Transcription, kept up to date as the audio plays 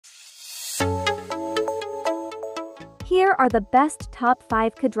Here are the best top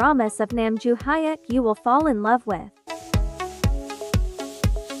 5 kdramas of Nam Joo-hyuk you will fall in love with.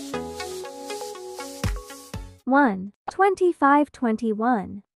 1.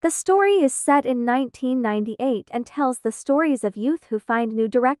 2521. The story is set in 1998 and tells the stories of youth who find new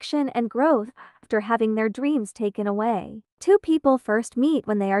direction and growth after having their dreams taken away. Two people first meet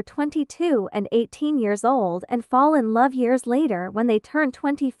when they are 22 and 18 years old and fall in love years later when they turn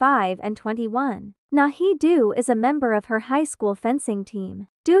 25 and 21. Na-hee-do is a member of her high school fencing team.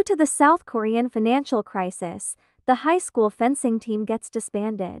 Due to the South Korean financial crisis, the high school fencing team gets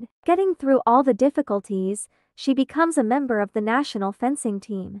disbanded. Getting through all the difficulties, she becomes a member of the national fencing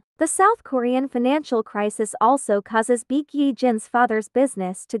team. The South Korean financial crisis also causes Baek Yi-jin's father's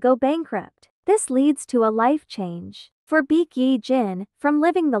business to go bankrupt. This leads to a life change for Baek Yi-jin, from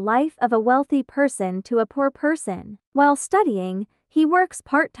living the life of a wealthy person to a poor person. While studying, he works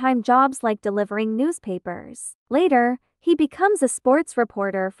part-time jobs like delivering newspapers. Later, he becomes a sports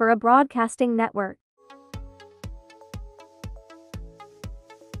reporter for a broadcasting network.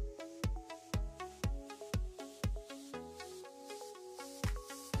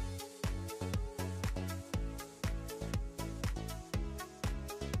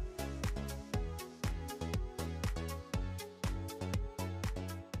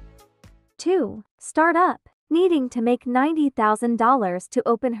 2. Startup. Needing to make $90,000 to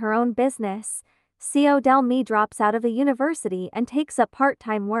open her own business, Seo Del-mi drops out of a university and takes up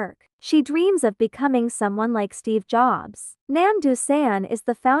part-time work. She dreams of becoming someone like Steve Jobs. Nam Do-san is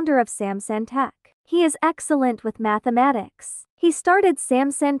the founder of Samsung Tech. He is excellent with mathematics. He started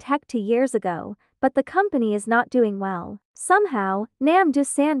Samsung Tech 2 years ago, but the company is not doing well. Somehow, Nam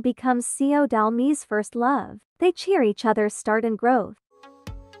Do-san becomes Seo Del-mi's first love. They cheer each other's start and growth.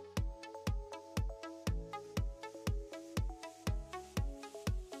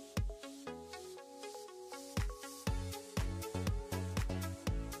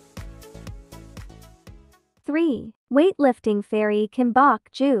 3. Weightlifting fairy Kim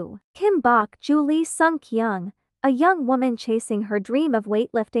Bok-joo. Kim Bok-joo Lee Sung-kyung, a young woman chasing her dream of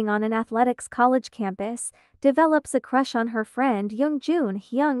weightlifting on an athletics college campus, develops a crush on her friend Young-joon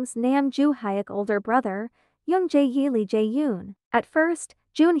Hyung's Nam Joo-hyuk older brother, Young-jae Lee Jae-yoon. At first,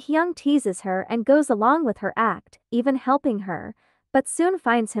 Joon Hyung teases her and goes along with her act, even helping her, but soon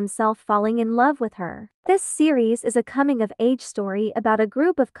finds himself falling in love with her. This series is a coming-of-age story about a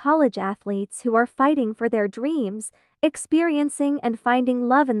group of college athletes who are fighting for their dreams, experiencing and finding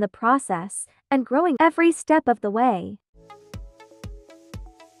love in the process, and growing every step of the way.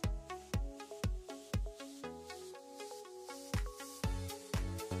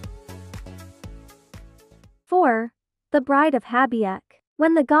 4. The Bride of Habyuk.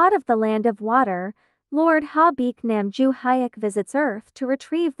 When the god of the land of water, Lord Habyuk Nam Joo-hyuk visits Earth to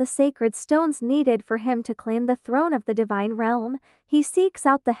retrieve the sacred stones needed for him to claim the throne of the divine realm, he seeks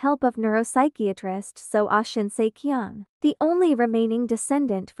out the help of neuropsychiatrist So Shin Se-kyung, the only remaining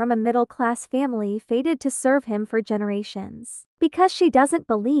descendant from a middle-class family fated to serve him for generations. Because she doesn't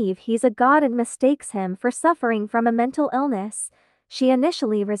believe he's a god and mistakes him for suffering from a mental illness, she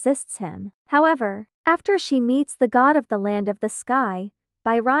initially resists him. However, after she meets the god of the land of the sky,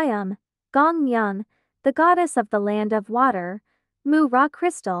 Baekryong Geumnam-myeon, the goddess of the land of water, Mu-ra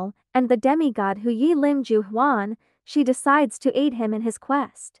crystal, and the demigod Hu Yi Lim Ju-hwan, she decides to aid him in his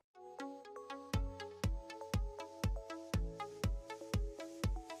quest.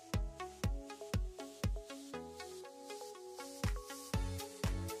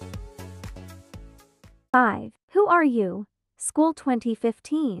 5. Who Are You? School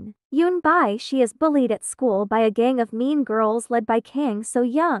 2015. Yoon-bi. She is bullied at school by a gang of mean girls led by Kang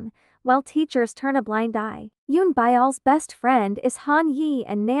So-young, while teachers turn a blind eye. Yoon-bi's best friend is Han Yi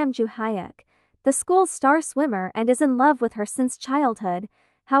and Nam Joo-hyuk, the school's star swimmer, and is in love with her since childhood.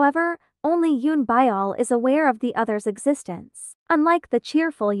 However, only Yoon-bi is aware of the other's existence. Unlike the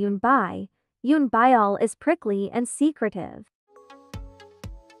cheerful Yoon-bi, Yoon-bi is prickly and secretive.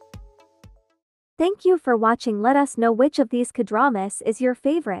 Thank you for watching. Let us know which of these kdramas is your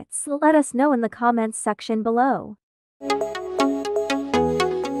favorites. Let us know in the comments section below.